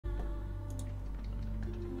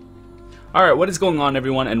Alright, what is going on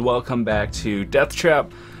everyone, and welcome back to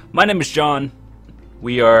Deathtrap. My name is John.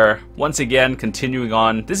 We are once again continuing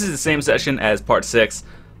on. This is the same session as part 6,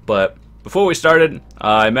 but before we started,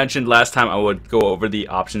 I mentioned last time I would go over the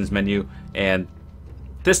options menu, and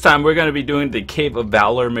this time we're going to be doing the Cave of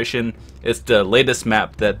Valor mission. It's the latest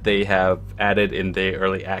map that they have added in the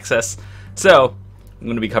early access, so I'm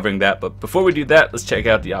going to be covering that. But before we do that, let's check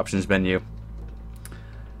out the options menu.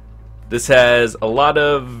 This has a lot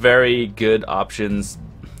of very good options.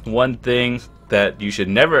 One thing that you should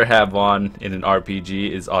never have on in an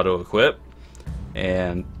RPG is auto equip,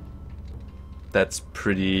 and that's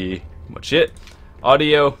pretty much it.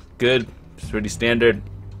 Audio, good, it's pretty standard.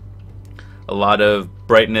 A lot of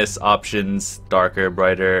brightness options, darker,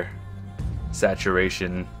 brighter,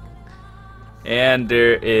 saturation, and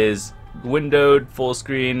there is windowed, full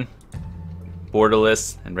screen,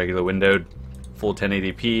 borderless, and regular windowed, full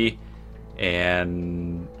 1080p.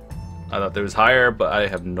 And I thought there was higher, but I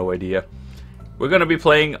have no idea. We're going to be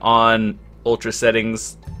playing on ultra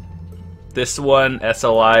settings. This one,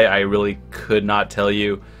 SLI, I really could not tell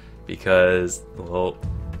you because, well,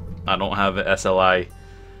 I don't have an SLI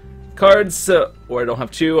cards, so, or I don't have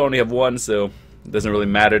two, I only have one, so it doesn't really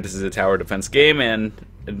matter. This is a tower defense game. And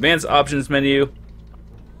advanced options menu,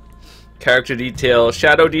 character detail,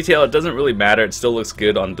 shadow detail, it doesn't really matter. It still looks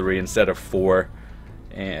good on 3 instead of 4.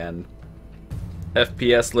 And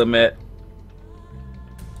FPS limit,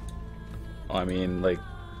 I mean, like,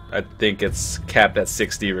 I think it's capped at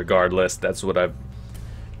 60 regardless. That's what I've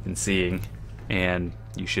been seeing. And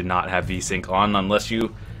you should not have VSync on unless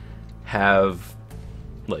you have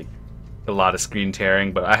like a lot of screen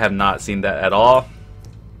tearing, but I have not seen that at all.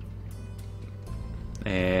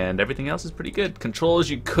 And everything else is pretty good. Controls,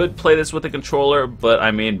 you could play this with a controller, but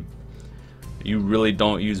I mean, you really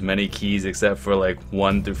don't use many keys except for like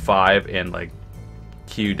 1 through 5 and like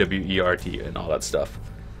Q, W, E, R, T and all that stuff.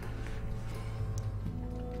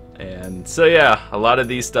 And so yeah, a lot of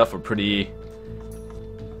these stuff are pretty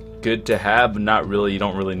good to have, but not really. You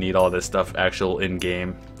don't really need all this stuff actual in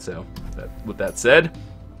game. So with that said,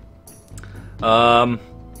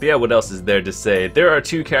 yeah, what else is there to say? There are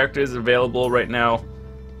 2 characters available right now,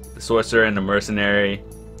 the Sorcerer and the Mercenary.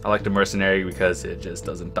 I like the Mercenary because it just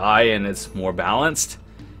doesn't die and it's more balanced,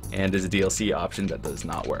 and there's a DLC option that does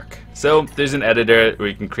not work. So there's an editor where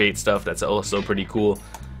you can create stuff that's also pretty cool,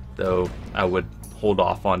 though I would hold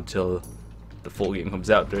off until the full game comes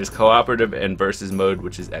out. There's cooperative and versus mode,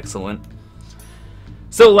 which is excellent.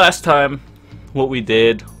 So last time what we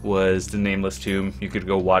did was the Nameless Tomb. You could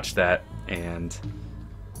go watch that, and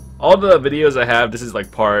all the videos I have, this is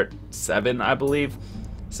like part 7 I believe,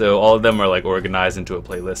 so all of them are like organized into a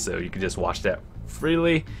playlist, so you can just watch that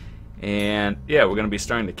freely. And yeah, we're going to be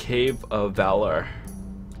starting the Cave of Valor.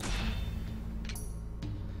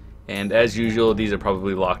 And as usual, these are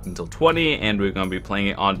probably locked until 20, and we're going to be playing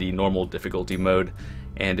it on the normal difficulty mode.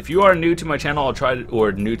 And if you are new to my channel,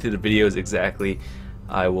 or new to the videos exactly,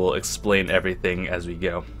 I will explain everything as we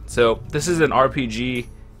go. So this is an RPG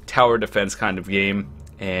tower defense kind of game,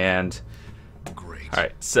 and great.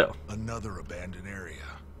 Alright, so Another abandoned area.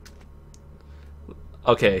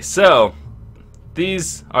 okay, so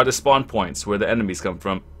these are the spawn points where the enemies come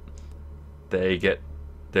from.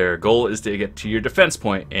 Their goal is to get to your defense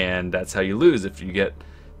point, and that's how you lose if you get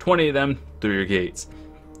 20 of them through your gates.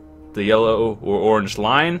 The yellow or orange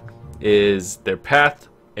line is their path,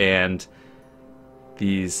 and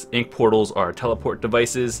these ink portals are teleport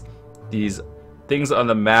devices. These things on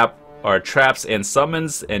the map are traps and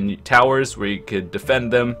summons and towers where you could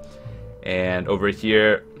defend them. And over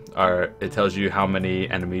here it tells you how many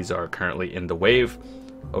enemies are currently in the wave.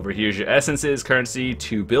 Over here's your essences, currency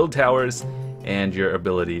to build towers, and your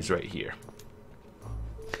abilities right here.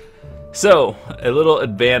 So a little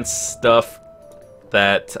advanced stuff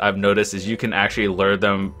that I've noticed is you can actually lure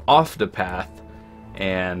them off the path.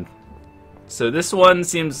 And so this one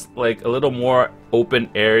seems like a little more open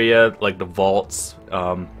area, like the vaults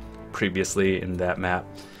previously in that map.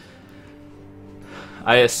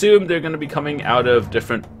 I assume they're going to be coming out of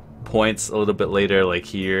different points a little bit later, like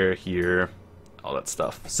here, here, all that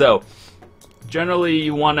stuff. So generally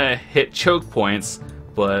you want to hit choke points,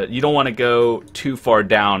 but you don't want to go too far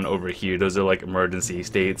down over here. Those are like emergency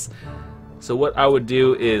states. So what I would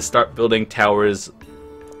do is start building towers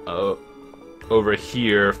over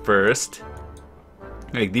here first.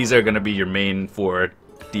 Like, these are going to be your main 4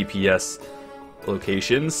 DPS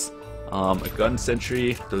locations. A gun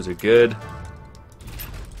sentry, those are good.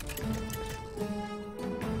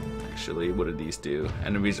 Actually, what do these do?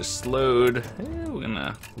 Enemies are slowed.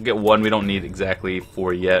 We'll get 1. We don't need exactly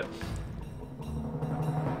 4 yet.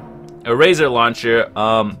 A razor launcher.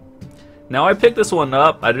 Now I picked this one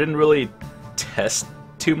up. I didn't really test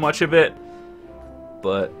too much of it,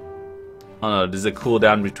 but I don't know, there's a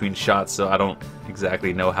cooldown between shots, so I don't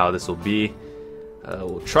exactly know how this will be.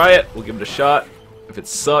 We'll try it, we'll give it a shot. If it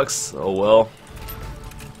sucks, oh well.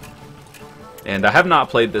 And I have not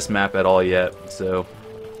played this map at all yet, so...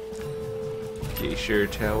 Glacier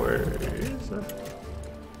Tower...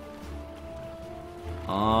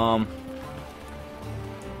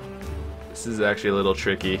 This is actually a little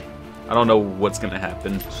tricky. I don't know what's gonna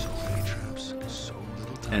happen.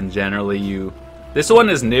 And generally this one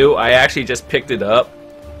is new. I actually just picked it up.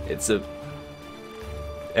 It's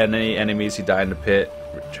any enemies who die in the pit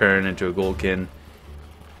return into a goldkin.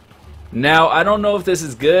 Now, I don't know if this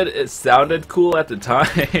is good. It sounded cool at the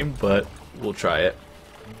time, but we'll try it.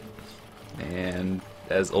 And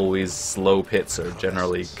as always, slow pits are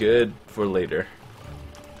generally good for later.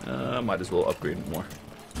 Might as well upgrade more.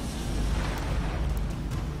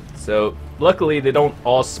 So, luckily they don't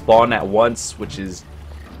all spawn at once, which is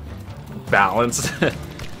balanced.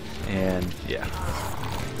 And, yeah.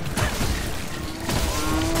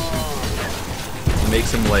 It makes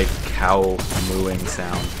some, like, cow mooing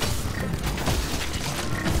sound.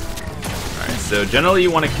 Alright, so generally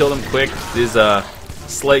you want to kill them quick. There's a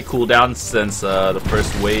slight cooldown since the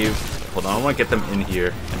first wave. Hold on, I want to get them in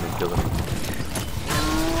here and then kill them.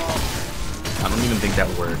 I don't even think that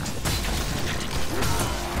worked.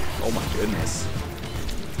 Oh my goodness.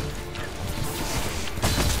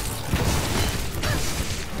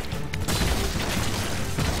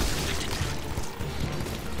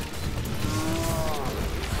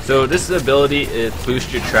 So this ability, it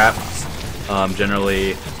boosts your traps.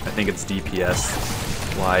 Generally, I think it's DPS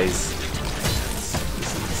wise.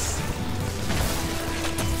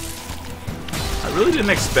 I really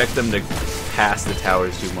didn't expect them to pass the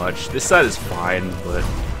towers too much. This side is fine, but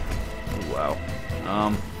wow.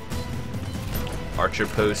 Archer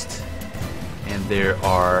post, and there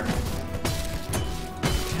are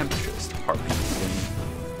temptress harpies.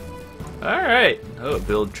 All right. Oh,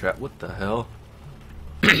 build trap. What the hell?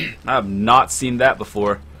 I have not seen that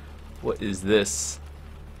before. What is this?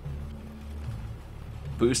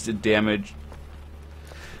 Boosted damage.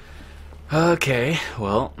 Okay,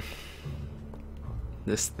 well,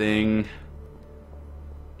 this thing.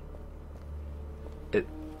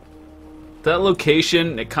 That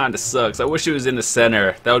location, it kind of sucks. I wish it was in the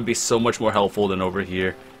center. That would be so much more helpful than over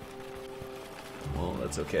here. Well,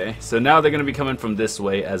 that's okay. So now they're going to be coming from this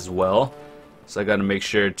way as well. So I got to make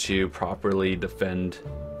sure to properly defend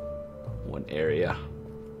one area.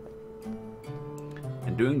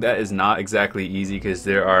 And doing that is not exactly easy because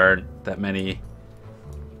there aren't that many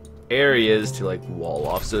areas to like wall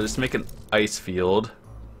off. So just make an ice field.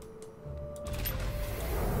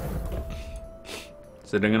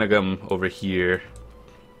 So they're gonna come over here.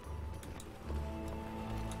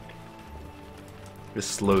 This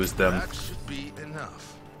slows them. That should be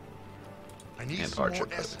enough. I need and some archer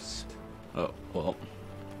more essence. Oh well.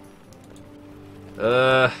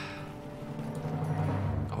 I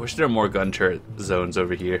wish there were more gun turret zones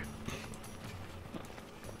over here.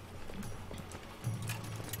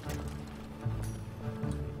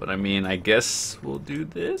 But I mean, I guess we'll do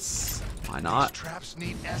this. Why not? These traps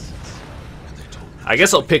need essence. I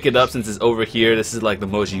guess I'll pick it up since it's over here. This is like the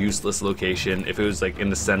most useless location. If it was like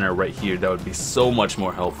in the center right here, that would be so much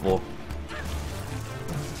more helpful.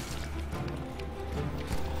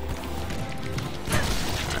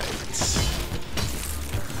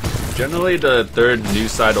 Alright. Generally the third new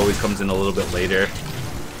side always comes in a little bit later.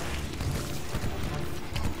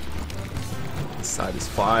 This side is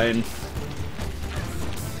fine.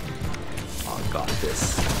 Oh, got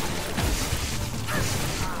this.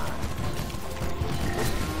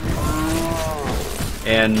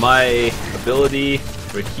 And my ability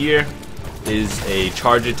right here is a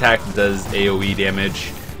charge attack that does AoE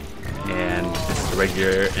damage. And this is the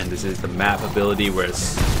regular, and this is the map ability where it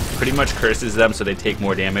pretty much curses them so they take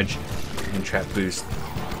more damage. And trap boost,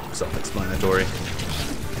 self-explanatory.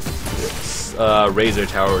 This Razor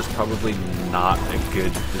Tower is probably not a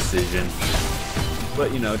good decision.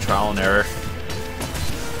 But you know, trial and error.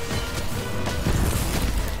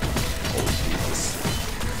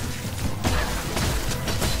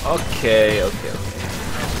 Okay.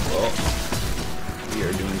 Well, we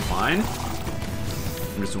are doing fine.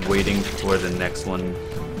 I'm just waiting for the next one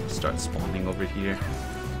to start spawning over here.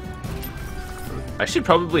 I should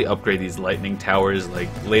probably upgrade these lightning towers like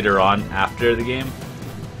later on after the game.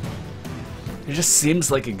 It just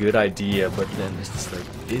seems like a good idea, but then it's just like,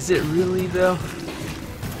 is it really though?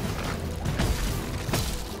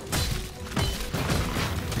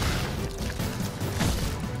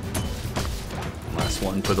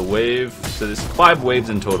 one for the wave. So there's 5 waves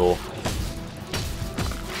in total.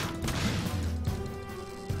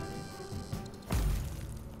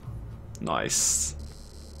 Nice.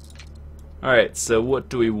 Alright, so what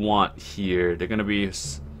do we want here? They're gonna be...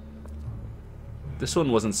 This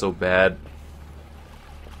one wasn't so bad.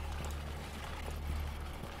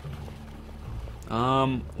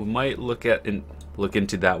 We might look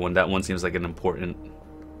into that one. That one seems like an important...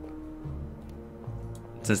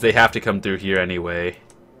 Since they have to come through here anyway.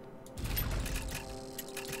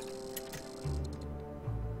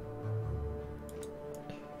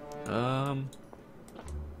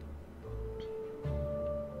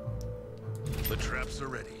 The traps are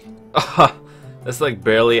ready. That's like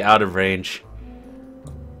barely out of range.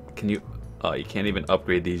 Can you... Oh, you can't even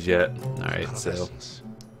upgrade these yet. Alright, so...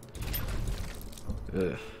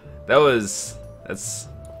 That's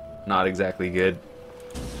not exactly good.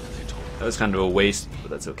 That was kind of a waste,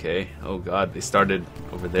 but that's okay. Oh god, they started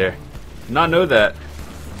over there. Did not know that.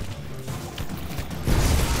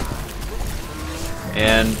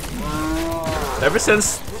 And ever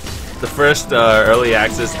since the first early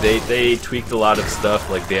access, they tweaked a lot of stuff,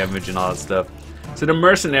 like damage and all that stuff. So the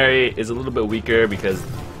Mercenary is a little bit weaker because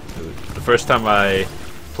the first time I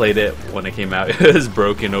played it when it came out, it was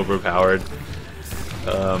broken, overpowered.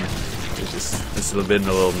 It's been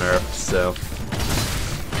a little nerf, so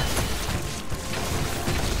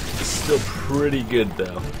it's still pretty good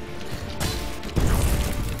though.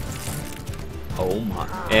 Oh my!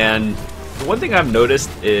 And the one thing I've noticed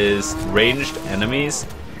is ranged enemies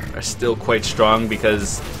are still quite strong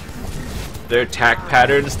because their attack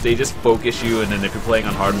patterns, they just focus you, and then if you're playing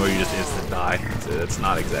on hard mode, you just instant die. So that's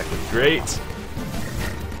not exactly great.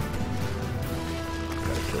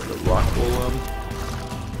 Gotta kill the rock golem.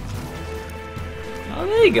 Oh,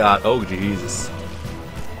 they got. Oh, Jesus.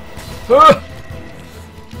 Ah!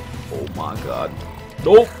 Oh my god.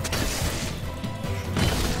 Nope.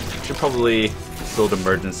 Should probably build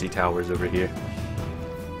emergency towers over here.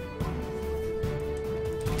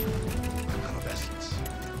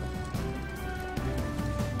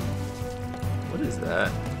 What is that?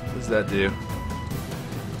 What does that do?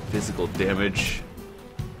 Physical damage.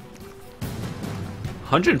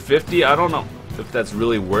 150? I don't know if that's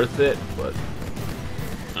really worth it, but.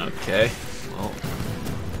 Okay, well.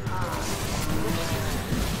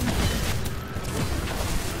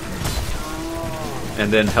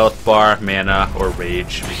 And then health bar, mana, or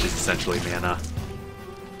rage, which is essentially mana.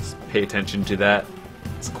 Just pay attention to that.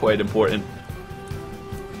 It's quite important.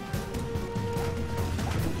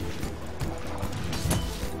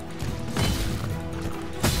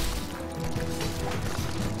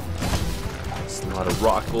 There's a lot of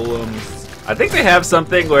rock golems. I think they have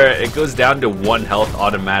something where it goes down to 1 health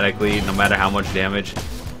automatically, no matter how much damage.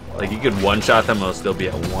 Like, you could one-shot them, it'll still be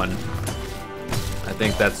at 1. I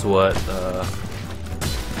think that's what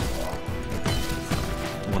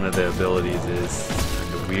one of the abilities is.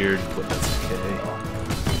 Kind of weird, but that's okay.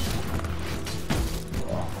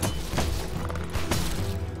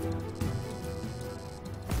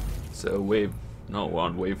 So wave... No, we're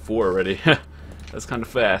on wave 4 already. That's kind of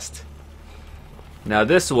fast. Now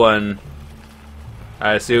this one...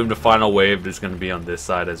 I assume the final wave is going to be on this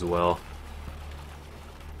side as well.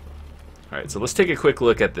 Alright, so let's take a quick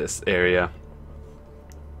look at this area.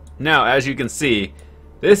 Now, as you can see,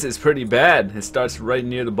 this is pretty bad. It starts right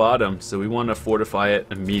near the bottom, so we want to fortify it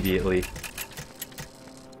immediately.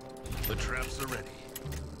 The traps are ready.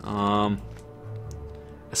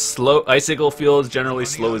 Slow icicle fields, generally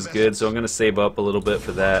slow is good, so I'm going to save up a little bit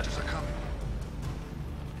for that.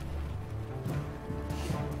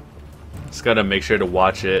 Just gotta make sure to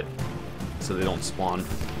watch it so they don't spawn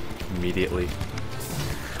immediately.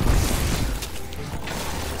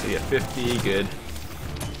 So yeah, 50, good.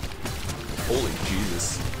 Holy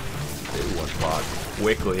Jesus. They one bot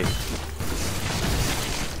quickly.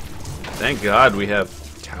 Thank God we have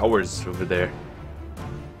towers over there.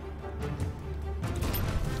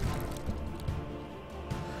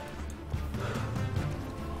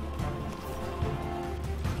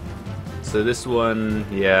 So this one,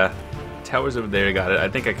 yeah. Towers over there, got it. I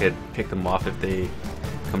think I could pick them off if they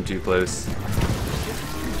come too close.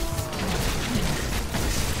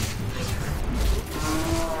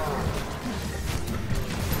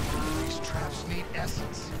 These traps need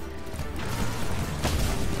essence.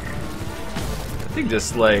 I think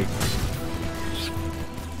this like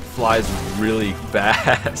flies really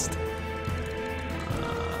fast.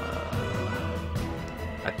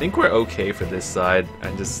 I think we're okay for this side.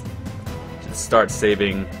 And just start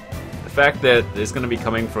saving. The fact that it's going to be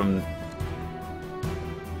coming from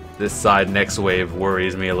this side next wave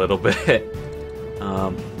worries me a little bit.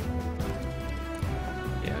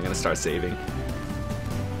 gonna start saving.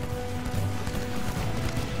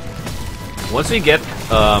 Once we get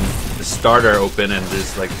the starter open and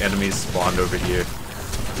there's like enemies spawned over here,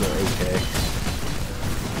 we're okay.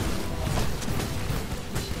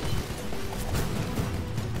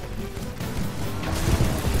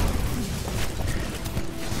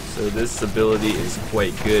 So this ability is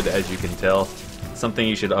quite good, as you can tell. Something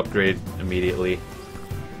you should upgrade immediately.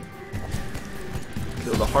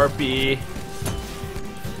 Kill the harpy.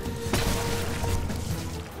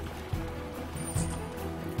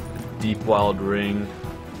 Deep Wild Ring.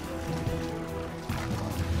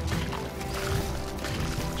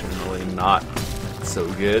 Generally not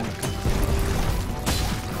so good.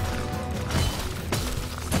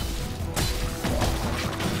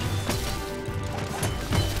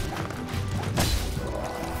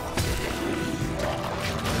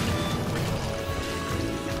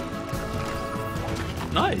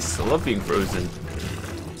 Nice, I love being frozen.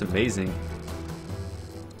 It's amazing.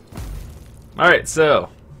 Alright, so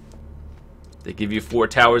they give you 4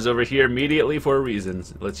 towers over here immediately for a reason.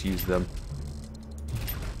 Let's use them.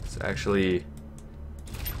 Let's actually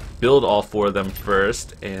build all 4 of them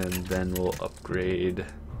first, and then we'll upgrade.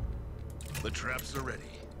 The traps are ready.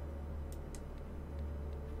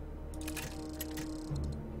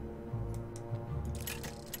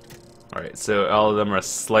 Alright, so all of them are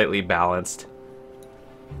slightly balanced.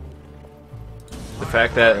 The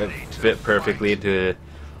fact that it fit perfectly into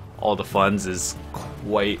all the funds is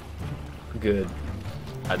quite good.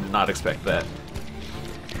 I did not expect that.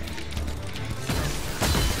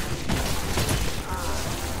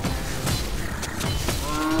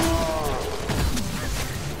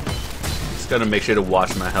 Just gotta make sure to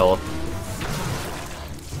watch my health.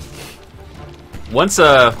 Once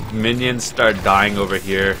minions start dying over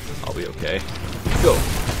here, I'll be okay. Go.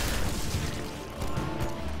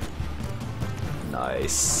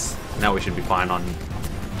 Nice. Now we should be fine on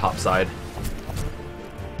top side.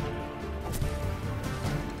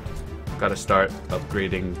 Gotta start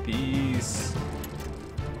upgrading these.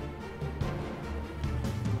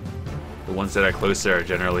 The ones that are closer are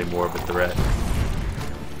generally more of a threat.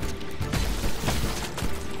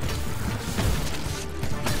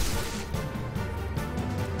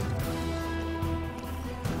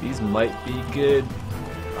 These might be good.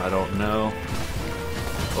 I don't know.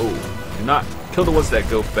 Oh, do not kill the ones that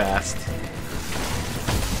go fast.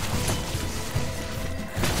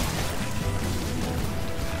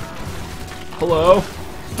 Hello?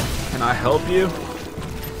 Can I help you?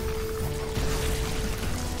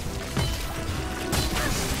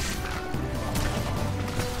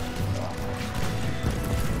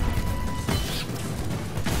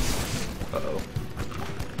 Uh-oh.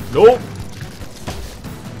 Nope!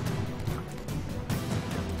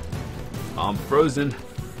 I'm frozen.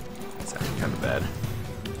 It's actually kind of bad.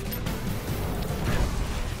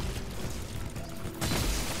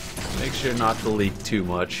 Make sure not to leak too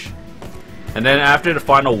much. And then after the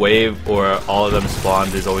final wave, or all of them spawn,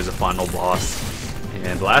 there's always a final boss.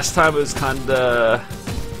 And last time it was kinda...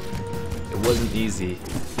 it wasn't easy.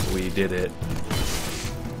 We did it.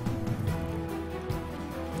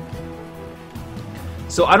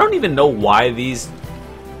 So I don't even know why these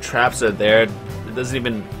traps are there. It doesn't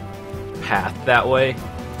even path that way.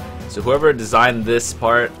 So whoever designed this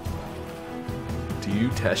part, do you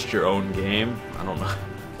test your own game? I don't know.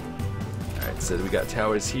 Alright, so we got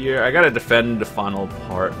towers here. I gotta defend the final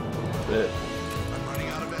part a bit. I'm running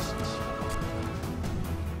out of essence.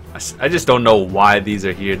 I just don't know why these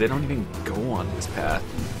are here. They don't even go on this path.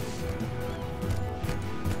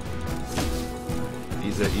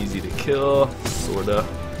 These are easy to kill, sorta.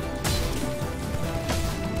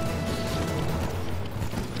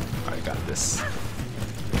 Alright, got this.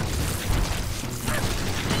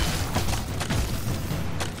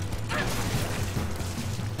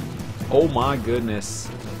 Oh my goodness.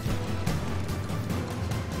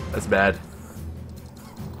 That's bad.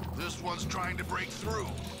 This one's trying to break through.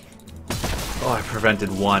 Oh, I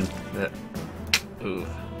prevented one. That. Ooh.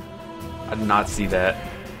 I did not see that.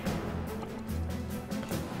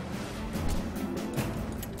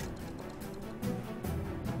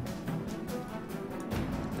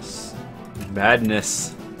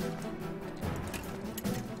 Madness.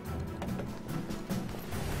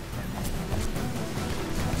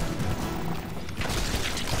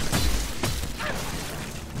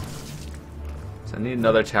 So I need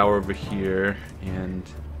another tower over here and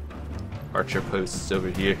archer posts over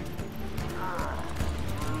here.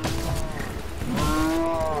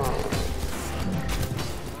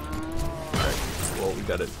 Alright, well, we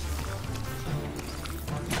got it.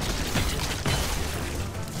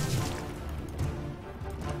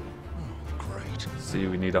 See,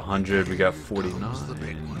 we need 100. We got 49. The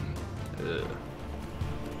big one. Ugh.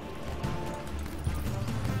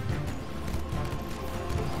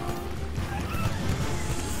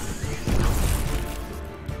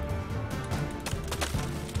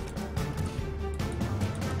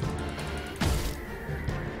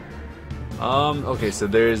 Okay, so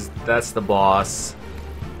that's the boss,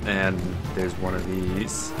 and there's one of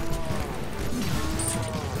these.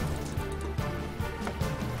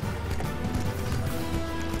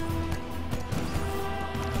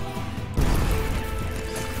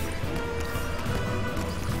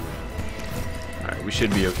 Alright, we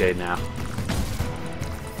should be okay now.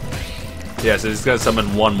 Yeah, so just gonna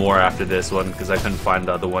summon one more after this one, because I couldn't find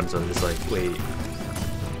the other one, so I'm just like, wait.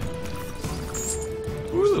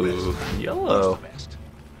 Ooh, yellow.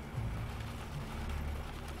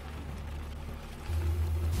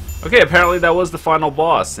 Okay, apparently that was the final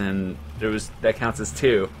boss, and that counts as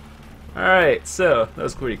 2. Alright, so that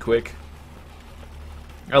was pretty quick.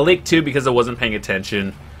 I leaked 2 because I wasn't paying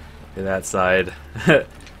attention to that side.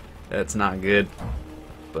 That's not good.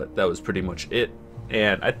 But that was pretty much it.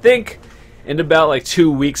 And I think in about like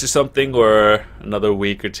 2 weeks or something, or another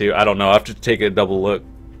week or 2, I don't know, I have to take a double look.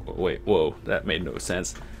 Wait, whoa, that made no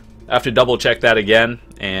sense. I have to double check that again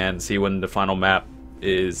and see when the final map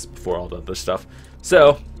is before all the other stuff.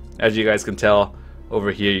 So, as you guys can tell,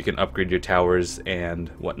 over here you can upgrade your towers and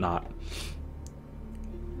whatnot.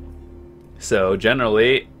 So,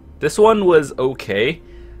 generally, this one was okay.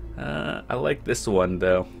 I like this one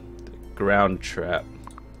though. The ground trap.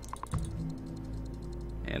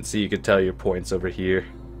 And see, you can tell your points over here.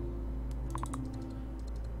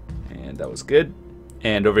 And that was good.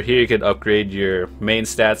 And over here you can upgrade your main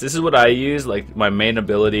stats. This is what I use, like my main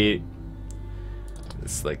ability.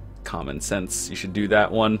 It's like common sense. You should do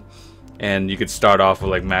that one. And you could start off with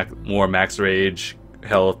like more max rage,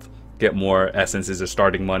 health, get more essences or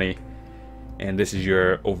starting money. And this is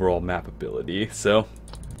your overall map ability. So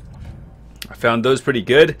I found those pretty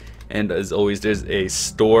good. And as always, there's a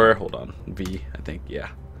store. Hold on, V, I think, yeah.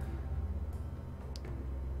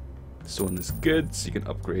 This one is good, so you can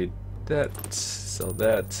upgrade that, sell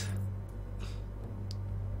that.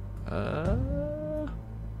 I'm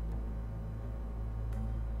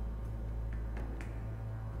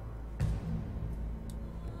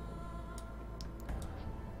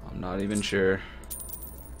not even sure.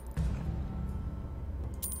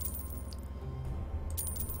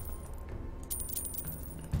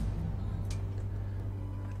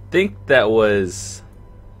 I think that was...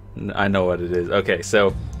 I know what it is. Okay,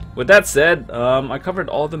 so with that said, I covered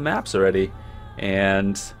all the maps already,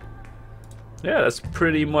 and yeah, that's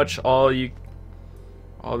pretty much all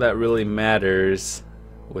that really matters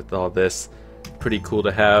with all this. Pretty cool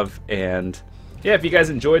to have. And yeah, if you guys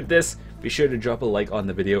enjoyed this, be sure to drop a like on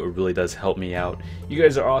the video. It really does help me out. You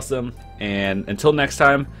guys are awesome, and until next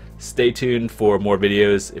time, stay tuned for more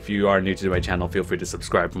videos. If you are new to my channel, feel free to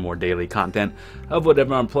subscribe for more daily content of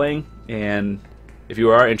whatever I'm playing. And if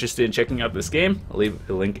you are interested in checking out this game, I'll leave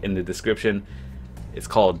a link in the description. It's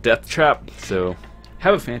called Deathtrap, so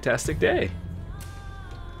have a fantastic day.